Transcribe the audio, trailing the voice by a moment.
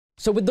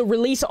So with the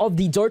release of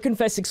the Dokkan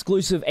Fest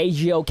exclusive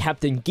AGL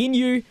Captain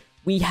Ginyu,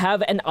 we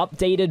have an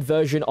updated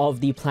version of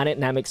the Planet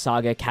Namek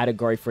Saga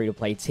category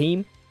free-to-play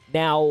team.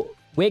 Now,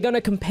 we're going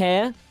to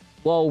compare,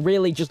 well,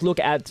 really just look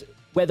at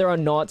whether or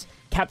not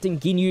Captain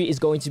Ginyu is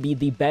going to be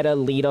the better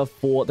leader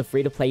for the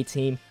free-to-play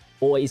team,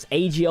 or is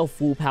AGL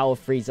Full Power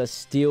Frieza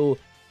still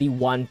the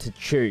one to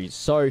choose.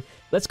 So,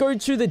 let's go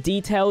to the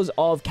details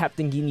of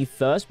Captain Ginyu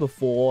first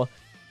before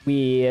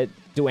we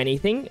do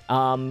anything.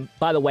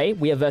 By the way,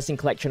 we are versing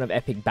collection of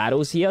epic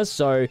battles here,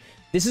 so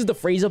this is the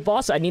Frieza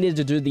boss. I needed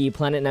to do the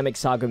Planet Namek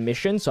Saga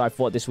mission, so I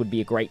thought this would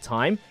be a great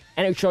time.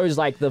 And it shows,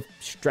 like, the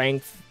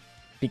strength,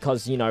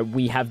 because, you know,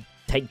 we have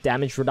take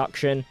damage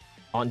reduction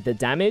on the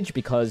damage,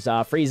 because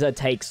Frieza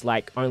takes,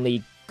 like,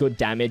 only good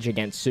damage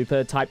against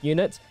super type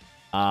units,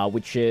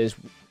 which is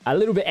a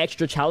little bit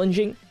extra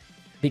challenging,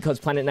 because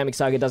Planet Namek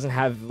Saga doesn't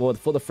have, well,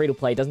 for the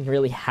free-to-play, doesn't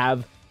really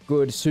have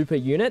good super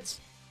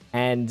units.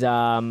 And,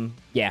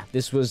 yeah,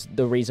 this was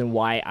the reason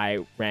why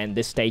I ran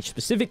this stage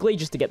specifically,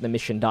 just to get the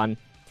mission done.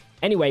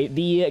 Anyway,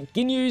 the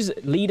Ginyu's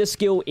leader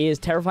skill is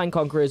Terrifying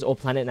Conquerors or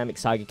Planet Namek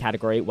Saga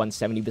category,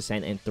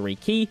 170% and 3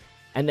 key.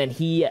 And then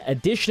he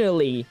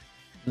additionally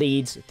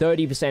leads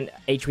 30%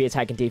 HP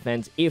attack and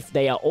defense if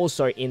they are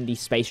also in the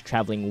Space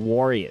Traveling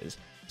Warriors.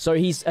 So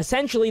he's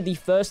essentially the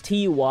first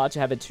TUR to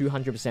have a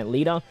 200%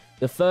 leader.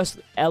 The first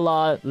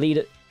LR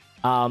leader...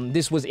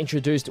 this was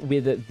introduced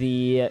with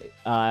the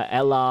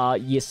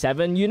LR Year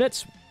 7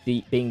 units,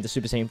 being the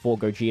Super Saiyan 4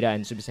 Gogeta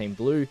and Super Saiyan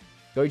Blue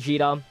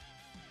Gogeta.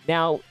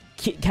 Now,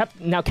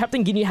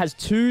 Captain Ginyu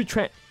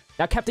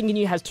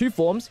has two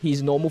forms.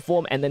 His normal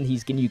form and then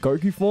his Ginyu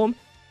Goku form.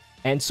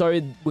 And so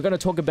we're going to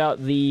talk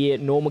about the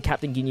normal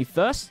Captain Ginyu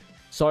first.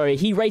 So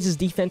he raises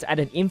defense at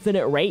an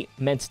infinite rate,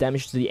 meant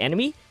damage to the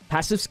enemy.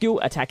 Passive skill,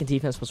 attack and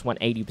defense plus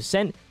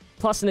 180%,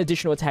 plus an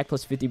additional attack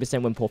plus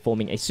 50% when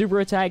performing a super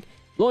attack.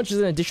 Launches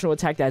an additional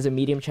attack that has a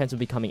medium chance of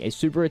becoming a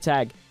super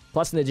attack,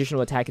 plus an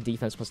additional attack and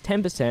defense plus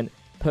 10%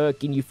 per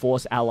Ginyu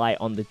Force ally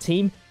on the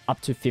team,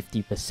 up to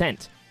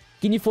 50%.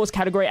 Ginyu Force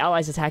category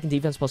allies attack and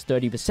defense plus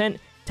 30%,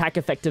 attack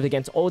effective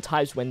against all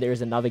types when there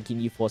is another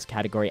Ginyu Force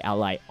category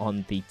ally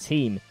on the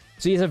team.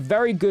 So he has a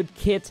very good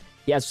kit,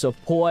 he has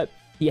support,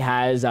 he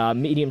has a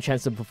medium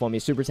chance of performing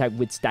a super attack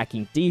with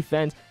stacking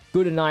defense,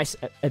 good and nice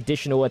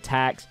additional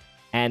attacks,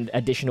 and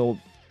a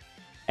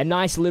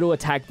nice little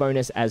attack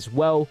bonus as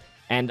well,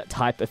 and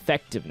type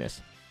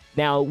effectiveness.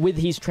 Now, with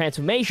his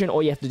transformation,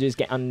 all you have to do is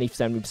get underneath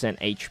 70%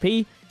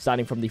 HP,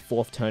 starting from the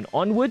 4th turn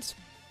onwards.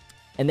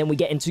 And then we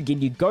get into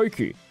Ginyu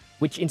Goku,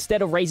 which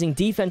instead of raising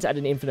defense at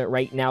an infinite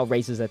rate, now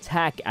raises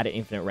attack at an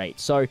infinite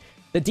rate. So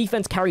the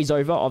defense carries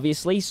over,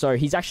 obviously, so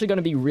he's actually going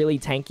to be really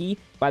tanky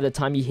by the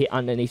time you hit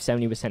underneath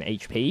 70%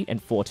 HP in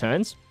 4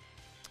 turns.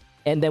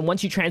 And then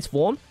once you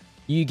transform,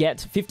 you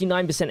get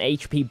 59%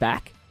 HP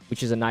back,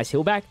 which is a nice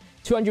heal back,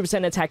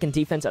 200% attack and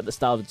defense at the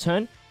start of the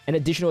turn, an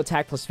additional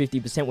attack plus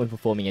 50% when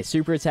performing a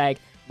super attack,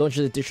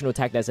 launches additional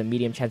attack that has a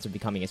medium chance of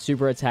becoming a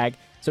super attack.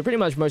 So pretty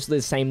much mostly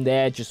the same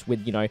there, just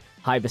with, you know,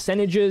 high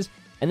percentages.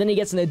 And then he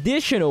gets an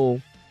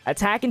additional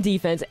attack and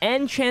defense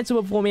and chance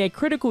of performing a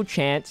critical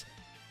chance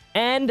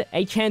and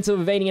a chance of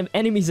evading an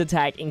enemy's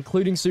attack,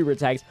 including super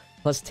attacks,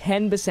 plus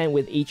 10%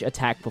 with each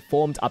attack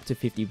performed up to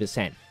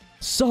 50%.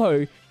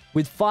 So,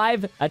 with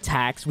 5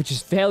 attacks, which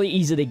is fairly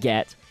easy to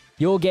get,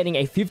 you're getting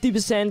a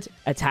 50%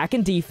 attack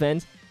and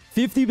defense,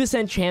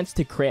 50% chance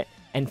to crit,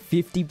 and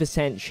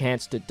 50%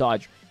 chance to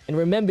dodge. And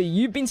remember,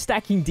 you've been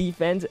stacking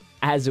defense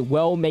as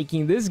well,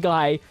 making this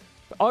guy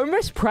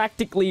almost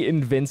practically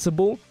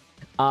invincible.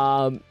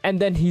 And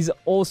then he's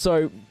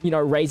also, you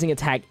know, raising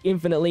attack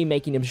infinitely,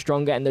 making him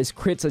stronger, and those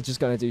crits are just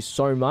going to do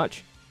so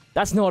much.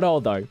 That's not all,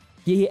 though.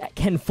 He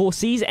can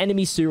foreseize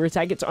enemy super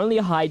attack. It's only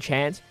a high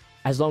chance,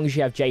 as long as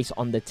you have Jace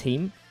on the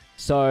team.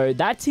 So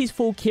that's his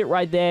full kit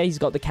right there. He's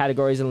got the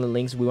categories and the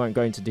links. We won't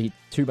go into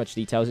too much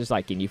details, just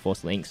like Ginyu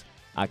Force links,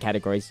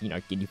 categories, you know,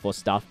 Ginyu Force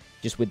stuff,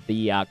 just with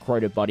the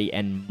Crota body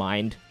and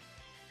mind.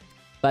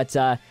 But,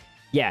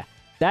 yeah,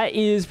 that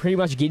is pretty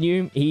much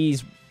Ginyu.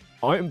 He's,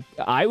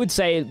 I would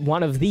say,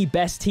 one of the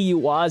best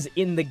TURs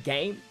in the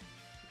game.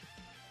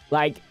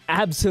 Like,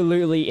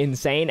 absolutely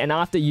insane. And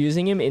after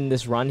using him in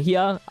this run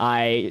here,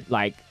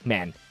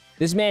 man,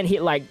 this man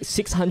hit like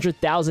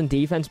 600,000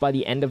 defense by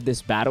the end of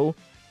this battle,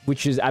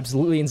 which is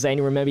absolutely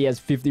insane. Remember, he has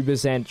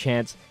 50%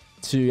 chance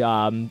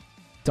to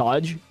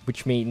dodge,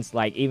 which means,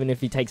 like, even if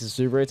he takes a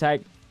super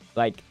attack,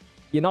 like,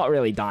 you're not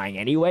really dying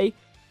anyway.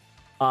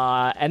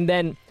 And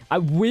then I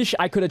wish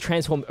I could have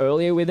transformed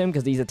earlier with him,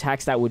 because these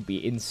attacks, that would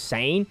be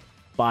insane.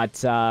 But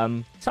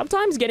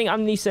sometimes getting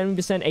underneath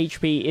 70%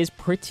 HP is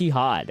pretty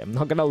hard. I'm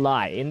not gonna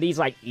lie. In these,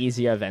 like,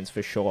 easier events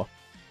for sure.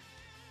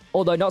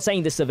 Although, not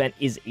saying this event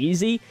is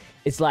easy.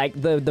 It's like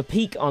the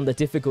peak on the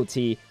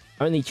difficulty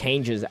only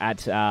changes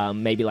at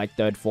maybe, like,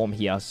 3rd form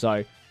here.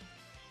 So,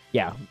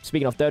 yeah.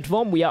 Speaking of 3rd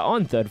form, we are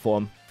on 3rd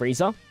form,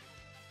 Frieza.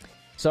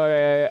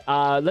 So,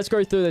 let's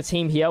go through the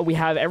team here. We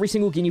have every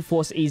single Ginyu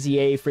Force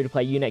EZA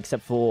free-to-play unit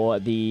except for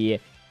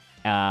the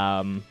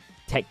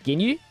Tech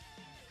Ginyu.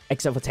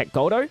 Except for Tech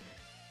Goldo.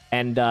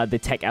 And the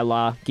Tech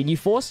LR Ginyu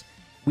Force.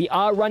 We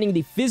are running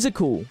the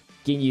physical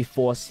Ginyu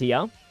Force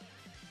here.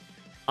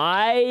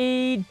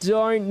 I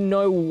don't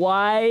know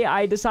why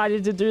I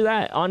decided to do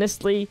that,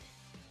 honestly.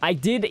 I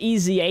did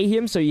EZA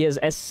him, so he has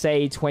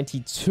SA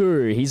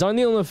 22. He's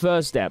only on the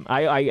first step.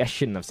 I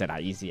shouldn't have said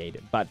I EZA'd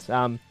him, but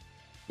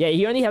yeah,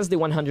 he only has the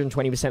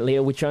 120%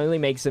 leader, which only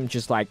makes him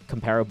just like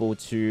comparable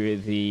to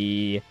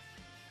the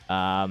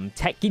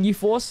Tech Ginyu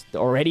Force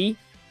already.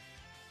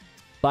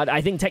 But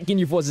I think Tech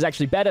Ginyu Force is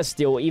actually better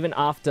still, even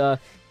after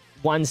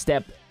one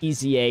step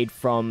EZA'd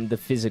from the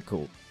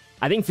physical.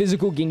 I think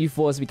physical Ginyu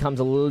Force becomes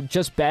a little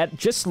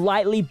just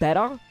slightly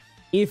better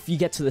if you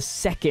get to the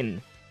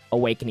second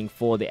awakening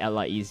for the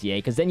LR EZA,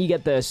 because then you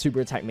get the super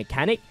attack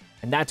mechanic,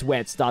 and that's where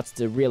it starts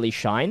to really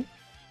shine.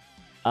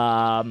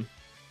 And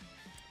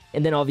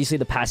then obviously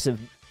the passive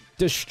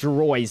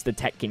destroys the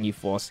Tech Ginyu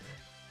Force.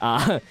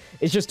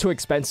 It's just too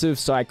expensive,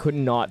 so I could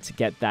not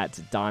get that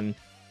done.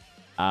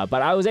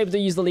 But I was able to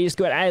use the leader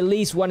skill. I at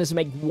least wanted to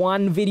make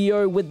one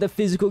video with the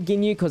physical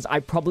Ginyu, because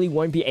I probably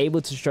won't be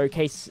able to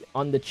showcase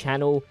on the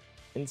channel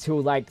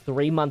until like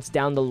 3 months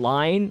down the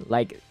line.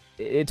 Like,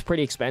 it's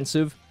pretty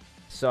expensive.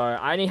 So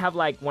I only have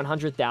like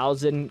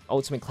 100,000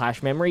 Ultimate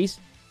Clash memories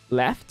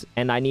left,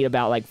 and I need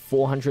about like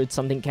 400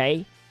 something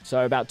K.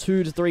 So about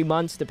 2 to 3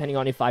 months, depending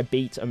on if I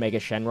beat Omega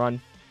Shenron.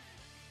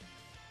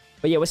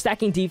 But yeah, we're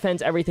stacking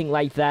defense, everything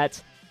like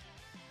that.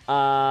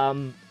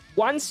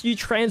 Once you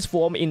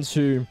transform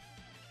into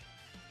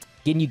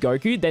Ginyu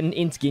Goku, then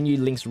Int Ginyu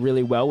links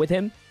really well with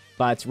him.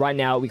 But right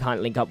now, we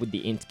can't link up with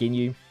the Int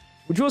Ginyu,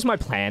 which was my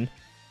plan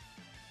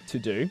to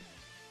do.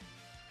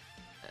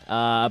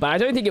 But I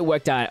don't think it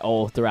worked out at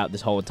all throughout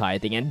this whole entire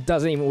thing. And it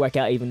doesn't even work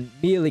out even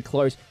nearly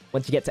close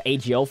once you get to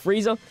AGL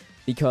Frieza,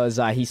 because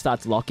he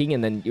starts locking,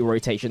 and then your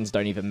rotations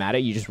don't even matter.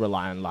 You just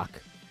rely on luck.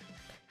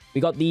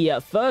 We got the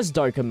first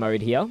Dokkan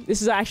mode here.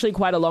 This is actually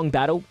quite a long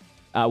battle.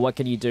 What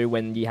can you do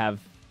when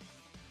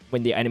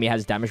the enemy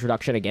has damage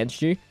reduction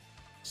against you?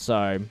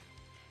 So,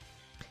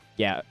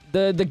 yeah,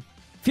 the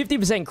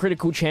 50%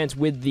 critical chance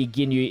with the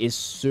Ginyu is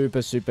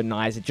super, super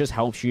nice. It just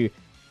helps you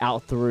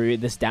out through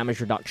this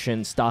damage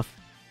reduction stuff.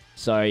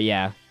 So,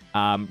 yeah,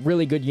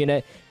 really good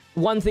unit.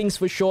 One thing's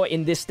for sure,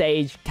 in this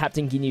stage,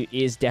 Captain Ginyu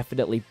is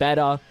definitely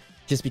better,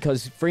 just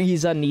because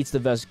Frieza needs to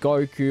verse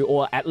Goku,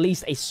 or at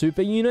least a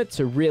super unit,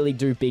 to really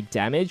do big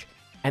damage.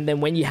 And then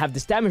when you have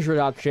this damage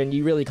reduction,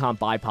 you really can't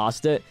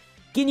bypass it.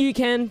 Ginyu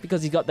can,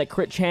 because he's got that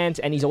crit chance,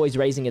 and he's always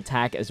raising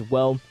attack as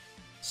well.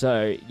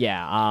 So,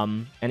 yeah,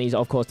 and he's,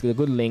 of course, got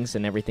good links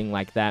and everything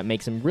like that.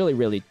 Makes him really,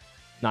 really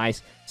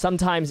nice.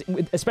 Sometimes,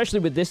 especially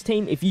with this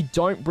team, if you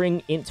don't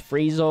bring Int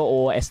Frieza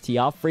or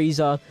STR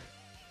Frieza,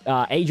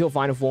 Age or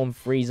Final Form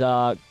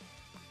Frieza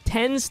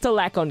tends to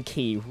lack on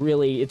ki.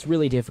 Really, it's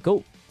really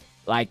difficult.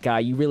 Like,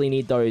 you really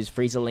need those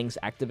Frieza links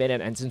activated,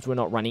 and since we're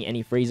not running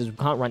any Friezas, we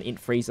can't run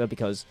Int Frieza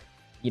because,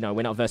 you know,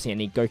 we're not versing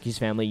any Goku's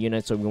family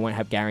units, so we won't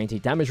have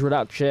guaranteed damage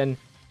reduction.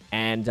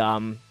 And,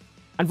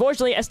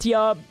 unfortunately,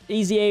 STR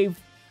EZA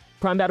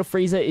Prime Battle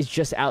Frieza is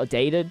just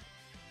outdated.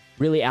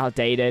 Really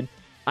outdated.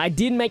 I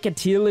did make a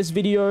tier list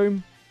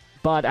video,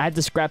 but I had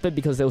to scrap it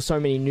because there were so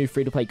many new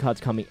free-to-play cards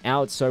coming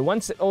out. So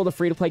once all the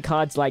free-to-play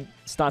cards, like,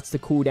 starts to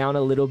cool down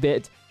a little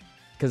bit,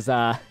 because,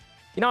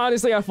 you know,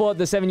 honestly, I thought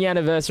the 7-year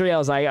anniversary, I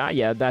was like,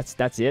 yeah,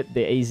 that's it.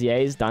 The EZA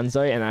is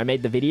donezo, and I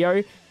made the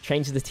video,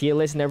 changed the tier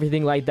list and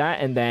everything like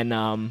that, and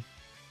then,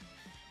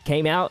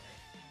 came out,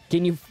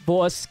 Ginyu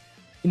Force,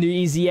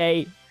 new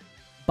EZA,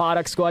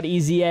 Bardock Squad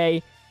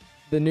EZA,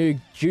 the new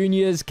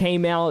juniors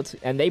came out,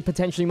 and they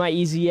potentially might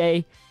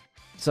EZA.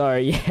 So,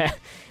 yeah,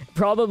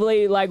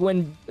 probably, like,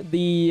 when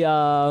the,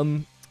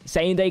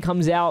 Saiyan Day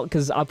comes out,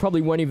 because I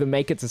probably won't even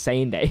make it to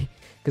Saiyan Day,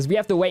 because we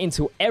have to wait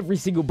until every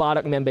single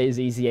Bardock member is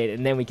EZA'd,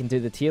 and then we can do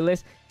the tier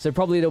list. So,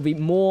 probably there'll be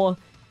more,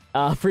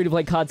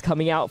 free-to-play cards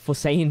coming out for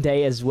Saiyan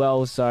Day as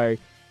well. So,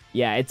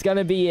 yeah, it's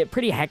gonna be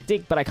pretty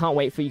hectic, but I can't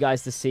wait for you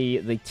guys to see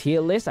the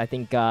tier list. I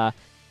think,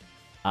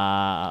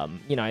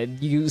 you know,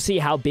 you see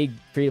how big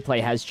free-to-play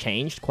has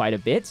changed quite a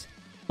bit.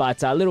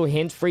 But a little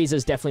hint,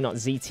 Frieza's definitely not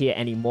Z tier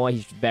anymore.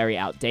 He's very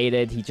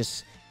outdated. He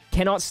just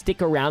cannot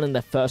stick around in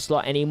the first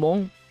slot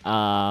anymore.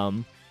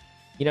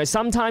 You know,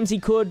 sometimes he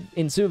could,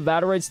 in Super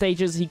Battle Road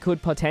stages, he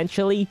could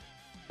potentially.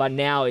 But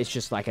now it's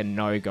just like a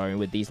no-go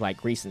with these,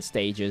 like, recent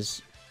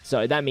stages.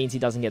 So that means he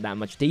doesn't get that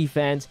much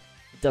defense.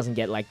 He doesn't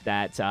get, like,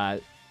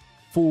 that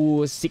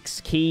full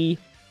 6 key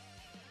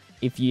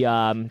if you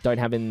don't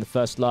have it in the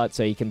first slot.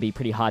 So he can be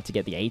pretty hard to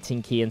get the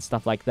 18 key and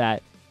stuff like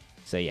that.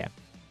 So, yeah.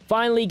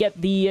 Finally get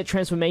the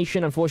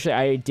transformation.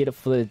 Unfortunately, I did it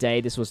for the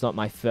day. This was not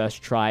my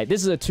first try.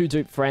 This is a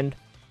 2-dupe friend.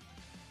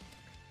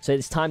 So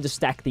it's time to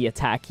stack the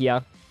attack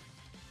here.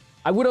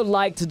 I would have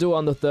liked to do it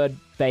on the third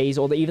phase,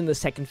 or even the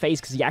second phase,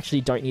 because you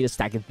actually don't need to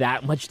stack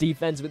that much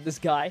defense with this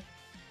guy.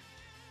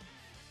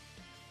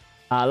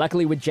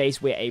 Luckily with Jace,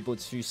 we're able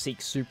to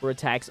seek super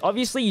attacks.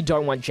 Obviously, you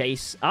don't want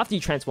Jace, after you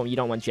transform, you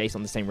don't want Jace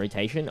on the same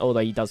rotation, although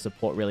he does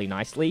support really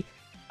nicely,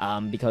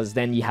 because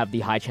then you have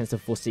the high chance to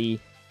foresee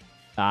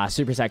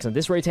super attacks on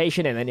this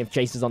rotation, and then if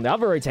Jace is on the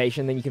other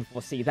rotation, then you can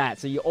foresee that.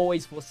 So you're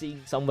always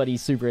foreseeing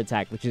somebody's super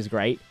attack, which is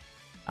great.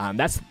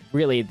 That's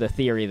really the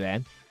theory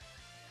there.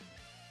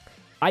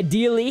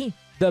 Ideally,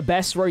 the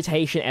best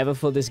rotation ever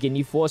for this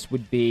Ginyu Force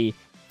would be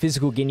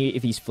physical Ginyu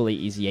if he's fully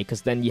easy,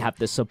 because then you have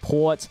the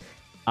support.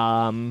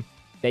 Then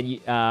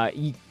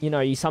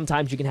you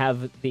sometimes you can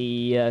have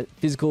the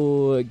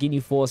physical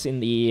Ginyu Force in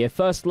the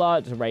first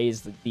slot to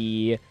raise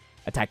the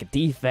attack and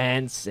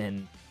defense,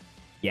 and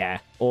yeah,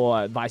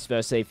 or vice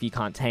versa. If you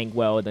can't tank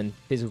well, then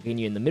physical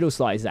Ginyu in the middle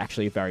slot is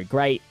actually very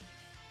great.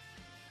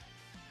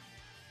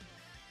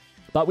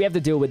 But we have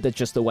to deal with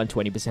just the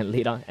 120%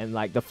 leader and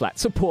like the flat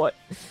support.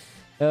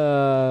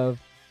 But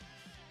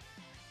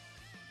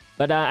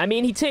I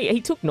mean,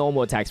 he took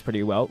normal attacks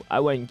pretty well.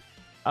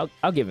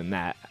 I'll give him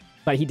that.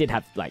 But he did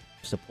have like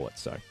support,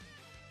 so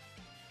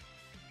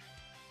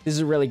this is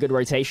a really good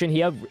rotation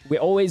here. We're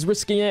always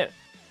risking it.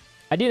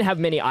 I didn't have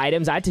many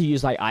items. I had to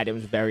use like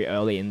items very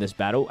early in this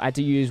battle. I had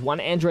to use one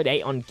Android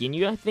 8 on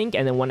Ginyu, I think,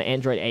 and then one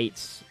Android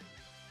 8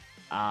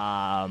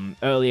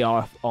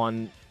 earlier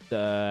on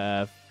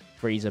the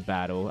Frieza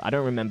battle. I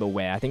don't remember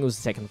where. I think it was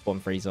the second form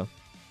Frieza.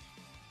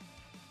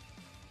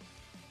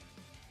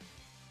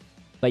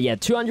 But yeah,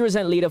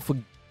 200% leader for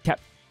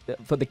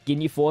the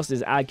Ginyu Force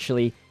is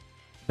actually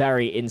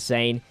very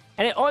insane.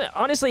 And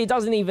honestly, it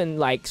doesn't even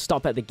like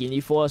stop at the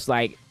Ginyu Force.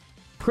 Like,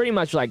 pretty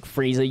much like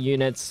Frieza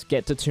units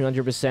get to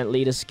 200%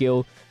 leader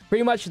skill.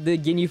 Pretty much the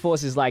Ginyu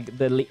Force is like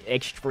the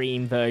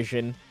extreme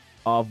version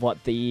of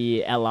what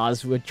the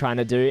LRs were trying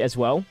to do as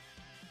well,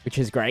 which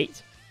is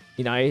great.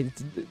 You know, it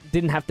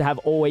didn't have to have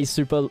always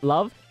super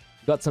love.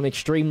 Got some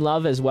extreme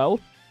love as well.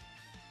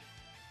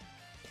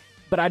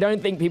 But I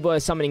don't think people are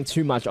summoning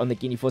too much on the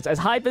Ginyu Force. As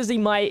hype as he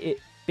might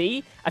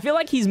be, I feel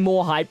like he's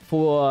more hype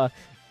for...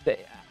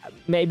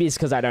 maybe it's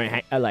because I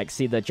don't like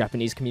see the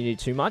Japanese community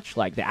too much,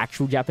 like the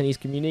actual Japanese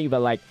community.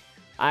 But like,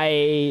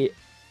 I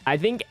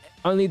think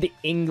only the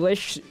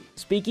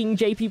English-speaking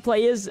JP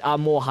players are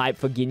more hype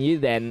for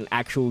Ginyu than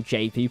actual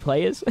JP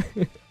players.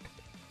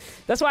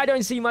 That's why I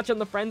don't see much on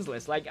the friends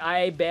list. Like,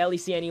 I barely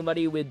see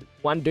anybody with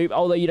one dupe,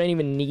 although you don't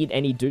even need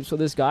any dupes for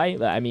this guy.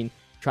 But I mean,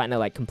 trying to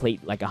like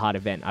complete like a hard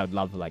event, I would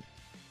love like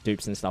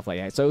dupes and stuff like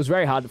that. So it was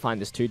very hard to find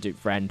this 2-dupe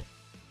friend.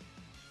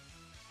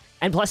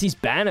 And plus, his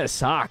banner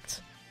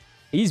sucked.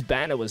 His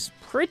banner was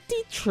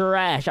pretty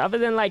trash. Other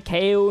than like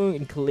KO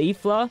and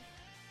Kefla.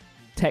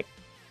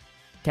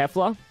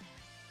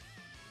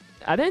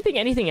 I don't think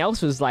anything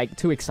else was like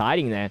too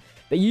exciting there.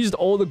 They used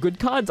all the good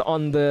cards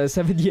on the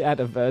 7th-year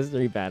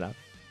anniversary banner.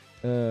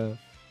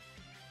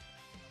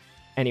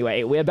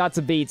 Anyway, we're about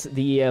to beat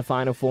the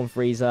final form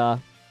Frieza.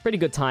 Pretty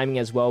good timing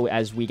as well,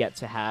 as we get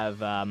to have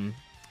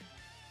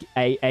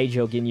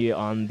AGL Ginyu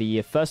on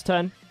the first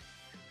turn.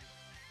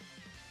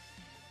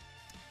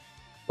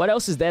 What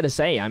else is there to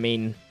say? I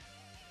mean,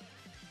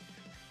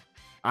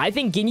 I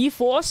think Ginyu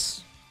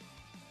Force,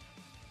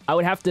 I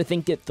would have to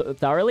think it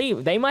thoroughly.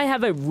 They might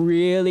have a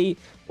really...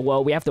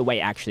 Well, we have to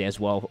wait actually as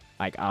well,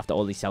 like after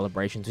all these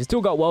celebrations. We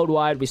still got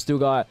Worldwide, we still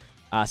got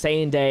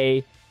Saiyan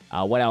Day.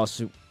 What else?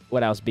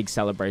 What else big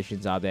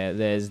celebrations are there?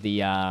 There's the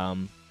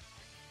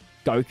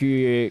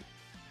Goku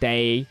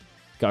Day,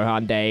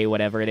 Gohan Day,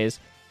 whatever it is.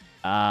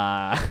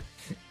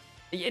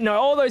 You know,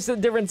 all those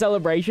different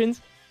celebrations.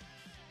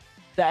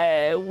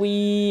 It's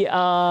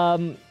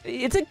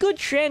a good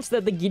chance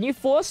that the Ginyu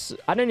Force,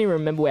 I don't even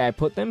remember where I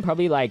put them,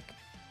 probably like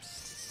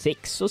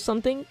 6 or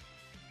something.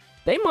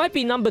 They might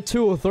be number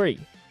 2 or 3.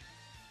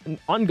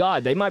 On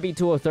guard, they might be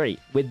 2 or 3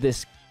 with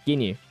this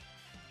Ginyu.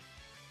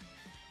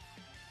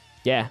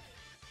 Yeah.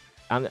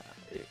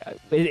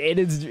 It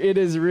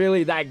is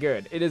really that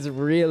good. It is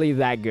really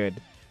that good.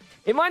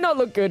 It might not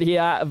look good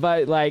here,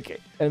 but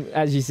like,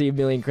 as you see, a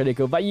million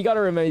critical, but you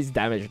gotta remember his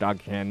damage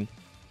reduction.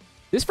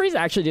 This Frieza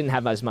actually didn't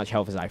have as much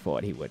health as I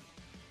thought he would,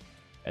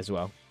 as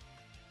well.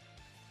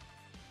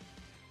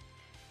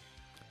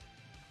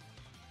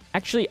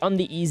 Actually, on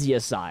the easier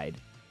side.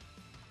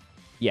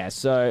 Yeah,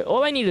 so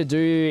all I need to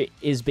do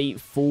is beat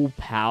full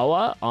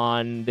power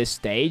on this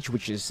stage,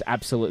 which is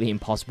absolutely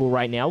impossible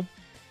right now.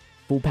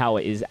 Full power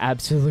is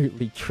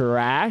absolutely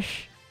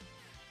trash.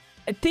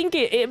 I think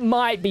it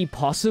might be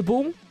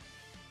possible.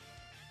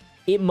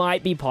 It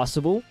might be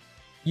possible.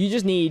 You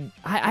just need...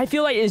 I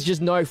feel like there's just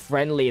no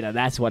friend leader.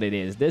 That's what it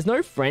is. There's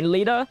no friend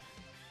leader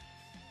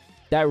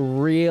that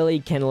really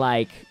can,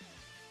 like,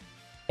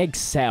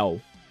 excel,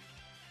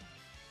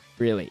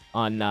 really,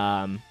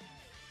 on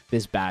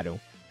this battle.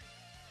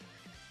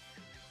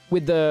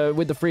 With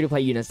the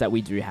free-to-play units that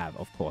we do have,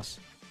 of course.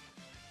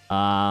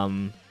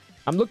 I'm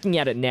looking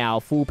at it now.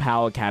 Full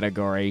power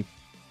category.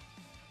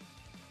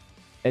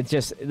 It's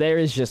just... There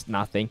is just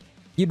nothing.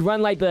 You'd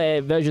run, like,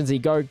 the version Z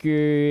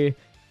Goku...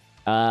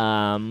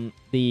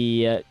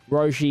 the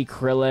Roshi,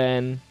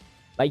 Krillin.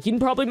 Like, you can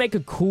probably make a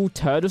cool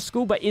Turtle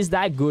School, but is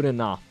that good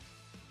enough?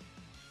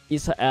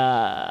 Is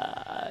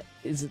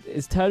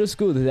Turtle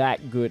School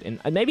that good?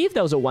 And maybe if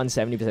there was a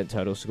 170%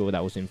 Turtle School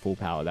that was in full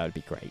power, that would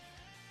be great.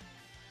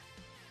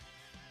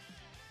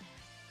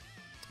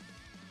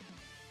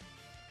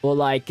 Or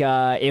like,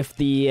 if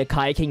the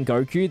Kaioken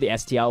Goku, the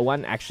STL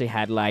one, actually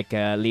had like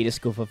a leader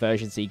school for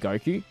version Z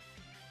Goku.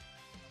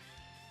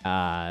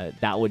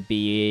 That would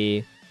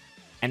be...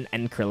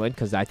 And Krillin,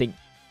 because I think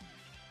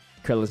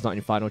Krillin's not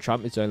in Final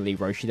Trump. It's only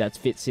Roshi that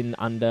fits in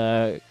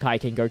under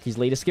Kaioken Goku's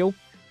leader skill.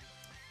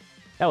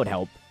 That would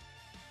help.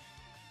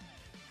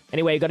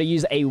 Anyway, got to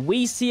use a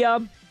Whis.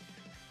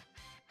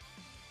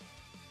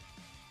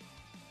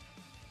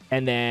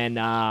 And then,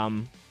 got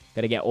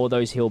to get all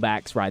those heal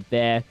backs right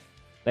there.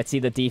 Let's see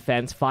the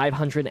defense.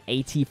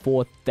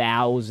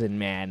 584,000,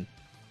 man.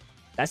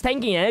 That's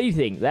tanking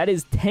anything. That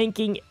is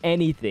tanking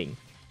anything.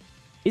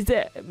 Is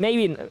there...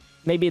 Maybe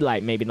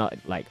not,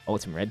 like,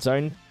 Ultimate Red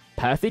Zone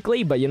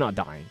perfectly, but you're not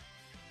dying.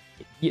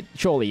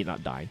 Surely you're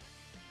not dying.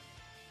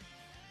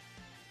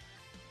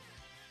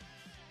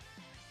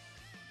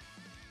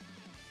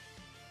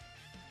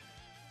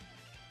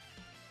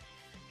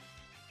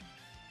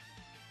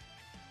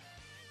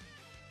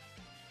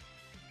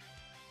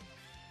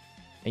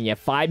 And yeah,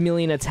 5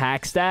 million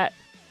attack stat.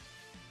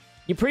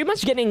 You're pretty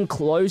much getting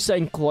closer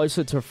and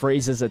closer to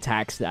Frieza's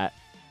attack stat.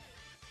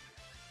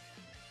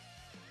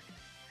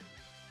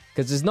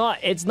 Because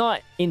it's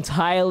not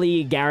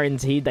entirely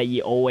guaranteed that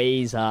you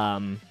always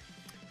get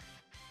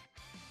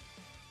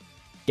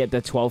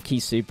the 12 key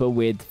super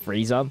with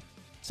Frieza.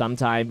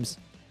 Sometimes,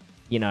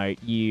 you know,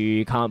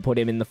 you can't put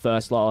him in the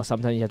first slot, or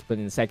sometimes you have to put him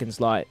in the second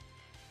slot.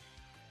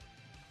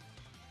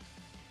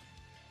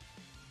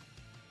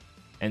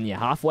 And you're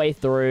halfway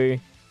through.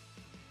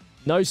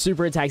 No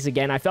super attacks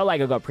again. I felt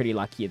like I got pretty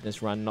lucky in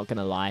this run, not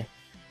gonna lie.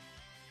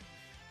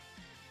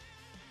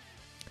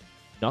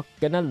 Not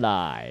gonna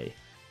lie.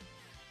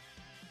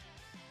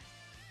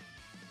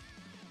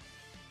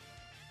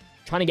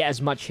 Trying to get as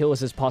much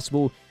heals as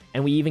possible.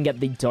 And we even get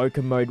the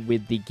Dokkan mode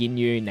with the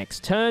Ginyu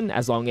next turn,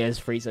 as long as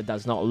Frieza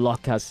does not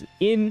lock us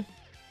in.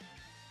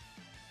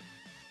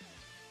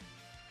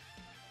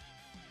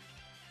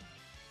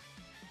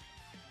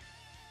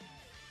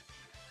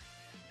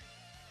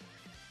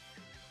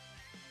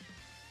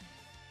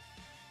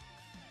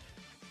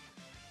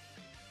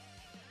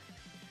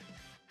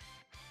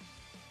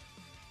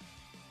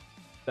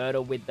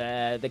 Berta with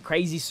the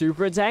crazy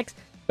super attacks.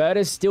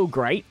 Berta's still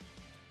great.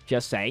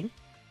 Just saying.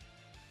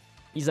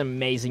 He's an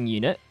amazing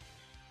unit.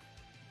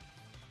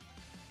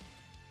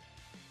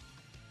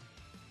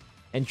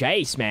 And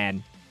Jace,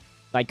 man.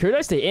 Like,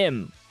 kudos to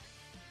him.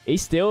 He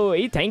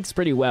tanks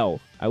pretty well,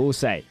 I will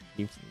say.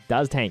 He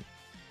does tank.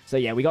 So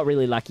yeah, we got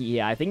really lucky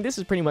here. I think this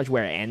is pretty much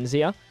where it ends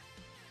here.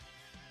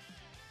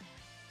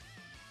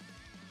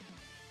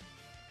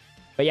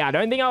 But yeah, I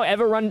don't think I'll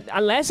ever run...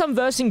 Unless I'm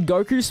versing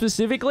Goku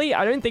specifically,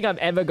 I don't think I'm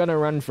ever going to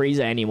run Frieza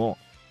anymore.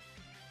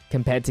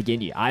 Compared to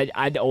Ginyu.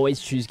 I'd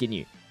always choose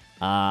Ginyu.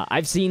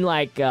 I've seen,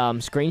 like,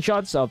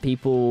 screenshots of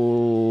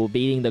people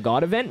beating the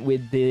God event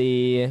with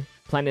the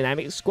Planet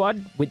Namek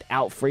squad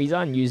without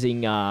Frieza and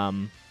using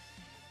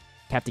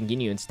Captain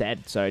Ginyu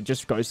instead. So it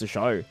just goes to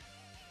show.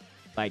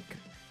 Like,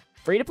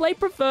 free-to-play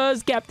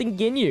prefers Captain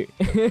Ginyu.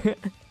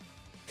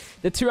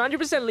 The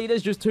 200% leader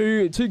is just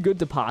too good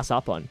to pass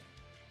up on.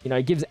 You know,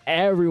 it gives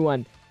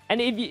everyone...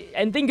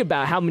 And think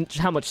about how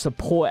much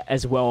support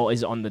as well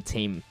is on the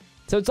team.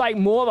 So it's like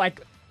more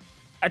like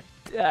a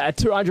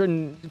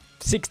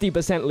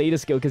 260% leader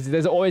skill, because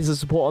there's always a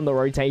support on the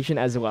rotation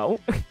as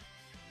well.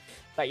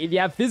 Like, if you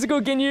have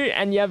physical Ginyu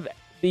and you have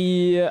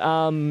the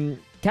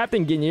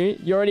Captain Ginyu,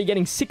 you're already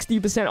getting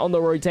 60% on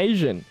the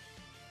rotation.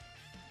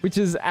 Which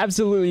is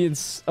absolutely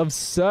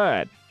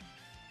absurd.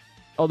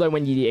 Although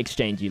when you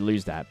exchange, you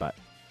lose that, but...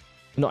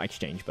 Not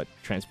exchange, but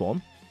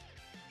transform.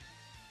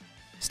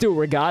 Still,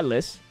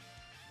 regardless.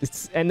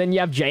 And then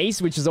you have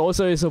Jace, which is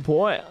also a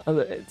support.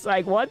 It's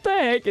like, what the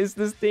heck is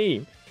this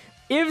team?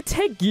 If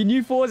Tech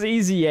Ginyu Force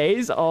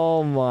EZAs,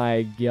 oh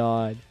my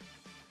god.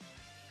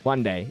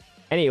 One day.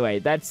 Anyway,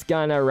 that's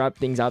gonna wrap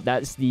things up.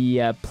 That's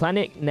the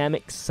Planet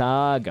Namek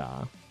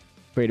Saga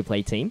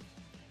free-to-play team.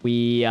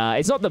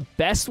 It's not the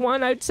best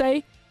one, I'd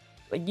say.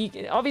 Like,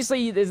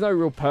 obviously, there's no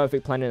real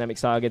perfect Planet Namek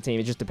Saga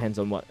team. It just depends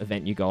on what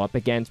event you go up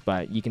against.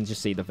 But you can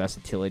just see the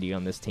versatility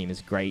on this team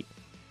is great.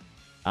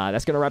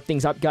 That's going to wrap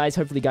things up, guys.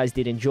 Hopefully, you guys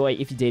did enjoy.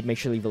 If you did, make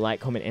sure to leave a like,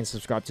 comment, and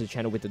subscribe to the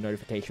channel with the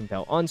notification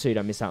bell on so you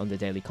don't miss out on the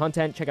daily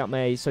content. Check out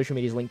my social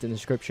medias linked in the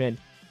description.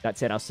 That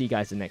said, I'll see you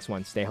guys in the next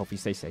one. Stay healthy,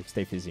 stay safe,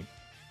 stay fizzy.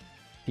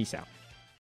 Peace out.